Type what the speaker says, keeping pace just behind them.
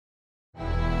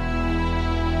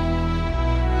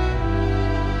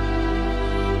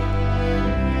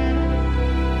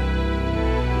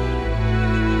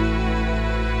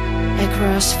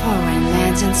across foreign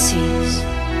lands and seas,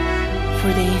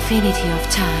 for the infinity of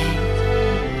time,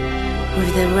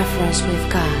 with the reference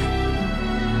with God,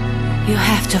 you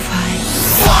have to fight.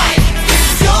 Fight!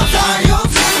 This is your time, you're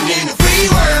living in a free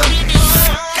world.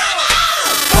 Come on!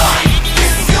 Fight!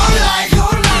 This is your life, you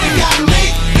gotta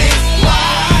make this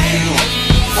right.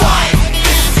 Fight!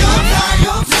 This is your time,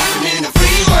 you're living in a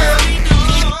free world.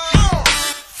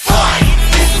 Fight!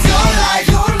 This is your life,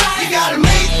 you gotta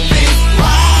make this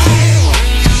right.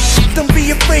 Don't be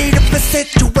afraid of the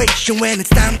situation when it's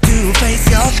time to face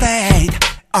your fate.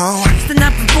 Oh, stand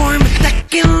up and form a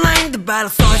second line. The battle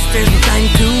starts, there's no time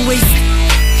to waste.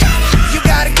 You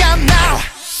gotta come now.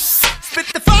 Spit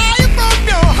the fire from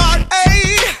your heart,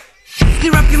 ayy.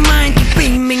 Clear up your mind, keep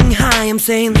aiming high. I'm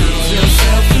saying lose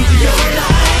yourself into your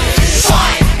life.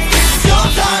 Fight! This is your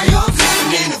time, you're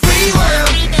living in a free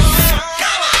world.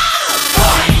 Come on!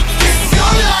 Fight! This is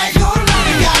your life, you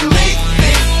gotta make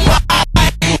this right.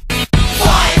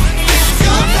 Fight! This is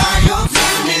your time, you're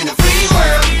living in a free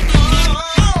world.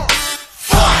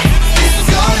 Fight! This is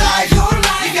your life, you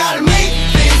gotta make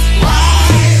this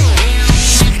right.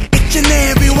 Each and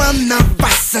every one of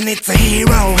us needs a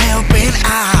hero helping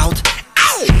out.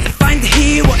 Ow! Find the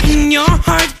hero in your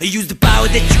heart. Use the power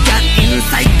that you got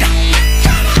inside.